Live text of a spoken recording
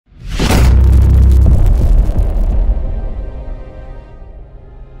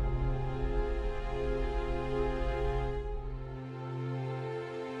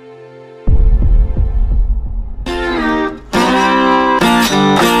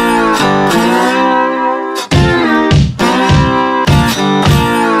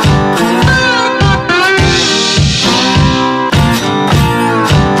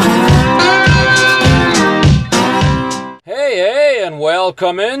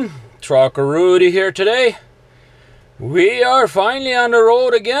come in. Trucker Rudi here today. We are finally on the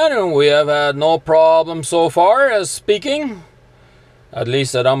road again, and we have had no problem so far as speaking, at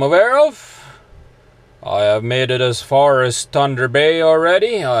least that I'm aware of. I have made it as far as Thunder Bay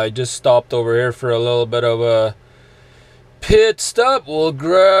already. I just stopped over here for a little bit of a pit stop. We'll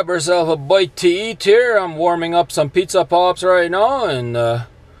grab ourselves a bite to eat here. I'm warming up some pizza pops right now, and we'll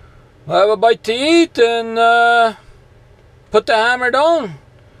have a bite to eat and put the hammer down.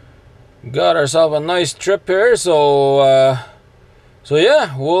 Got ourselves a nice trip here, so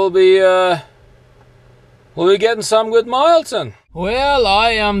yeah, we'll be getting some good miles in. Well, I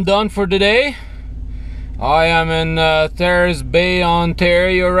am done for today. I am in Thunder Bay,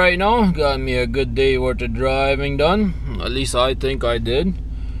 Ontario right now. Got me a good day worth of driving done. At least I think I did.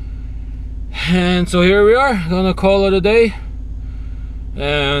 And so here we are, gonna call it a day.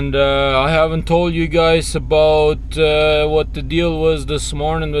 And I haven't told you guys about what the deal was this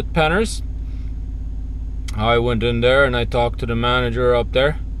morning with Penners. I went in there and I talked to the manager up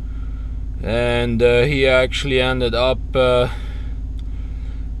there, and he actually ended up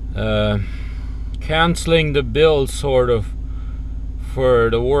canceling the bill sort of for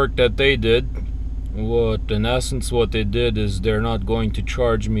the work that they did. In essence what they did is they're not going to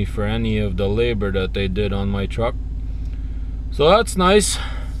charge me for any of the labor that they did on my truck. So that's nice.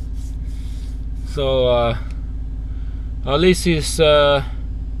 So at least he's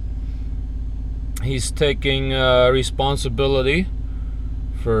taking responsibility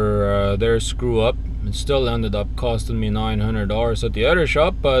for their screw up. It still ended up costing me $900 at the other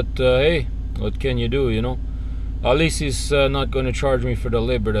shop, but hey, what can you do, you know? At least he's not going to charge me for the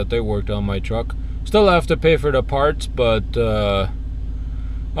labor that they worked on my truck. Still have to pay for the parts, but at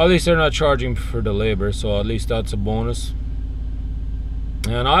least they're not charging for the labor, so at least that's a bonus.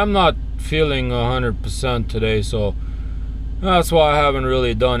 And I'm not feeling 100% today, so that's why I haven't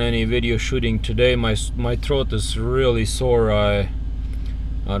really done any video shooting today. My throat is really sore. I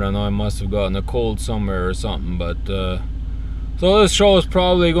don't know, I must have gotten a cold somewhere or something, but so this show is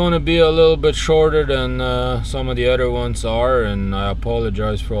probably going to be a little bit shorter than some of the other ones are, and I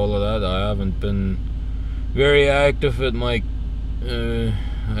apologize for all of that. I haven't been very active with my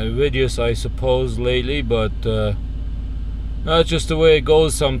videos, I suppose, lately, but that's just the way it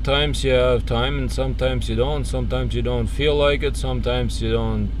goes. Sometimes you have time and sometimes you don't. Sometimes you don't feel like it. Sometimes you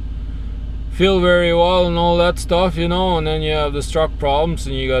don't feel very well and all that stuff, you know. And then you have the struck problems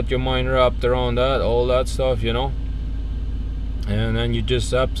and you got your mind wrapped around that, all that stuff, you know. And then you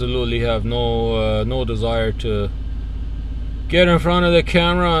just absolutely have no desire to get in front of the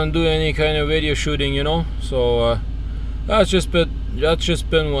camera and do any kind of video shooting, you know. So that's just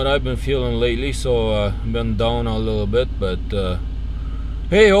been what I've been feeling lately. So I've been down a little bit, but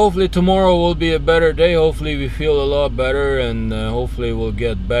hey, hopefully tomorrow will be a better day. Hopefully we feel a lot better, and hopefully we'll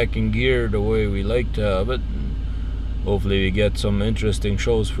get back in gear the way we like to have it. Hopefully we get some interesting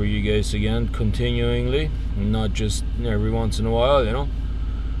shows for you guys again, continually, not just every once in a while, you know.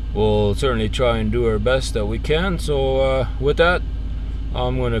 We'll certainly try and do our best that we can. So with that,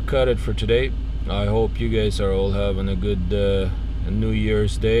 I'm gonna cut it for today. I hope you guys are all having a good New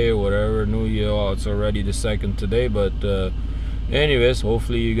Year's Day or whatever. New Year, oh, it's already the 2nd today, but anyways,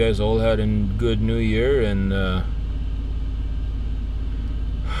 hopefully you guys all had a good New Year and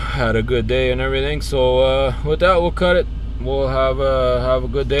had a good day and everything. So with that, we'll cut it. We'll have a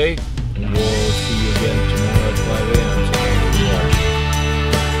good day, and we'll see you again tomorrow at 5 a.m.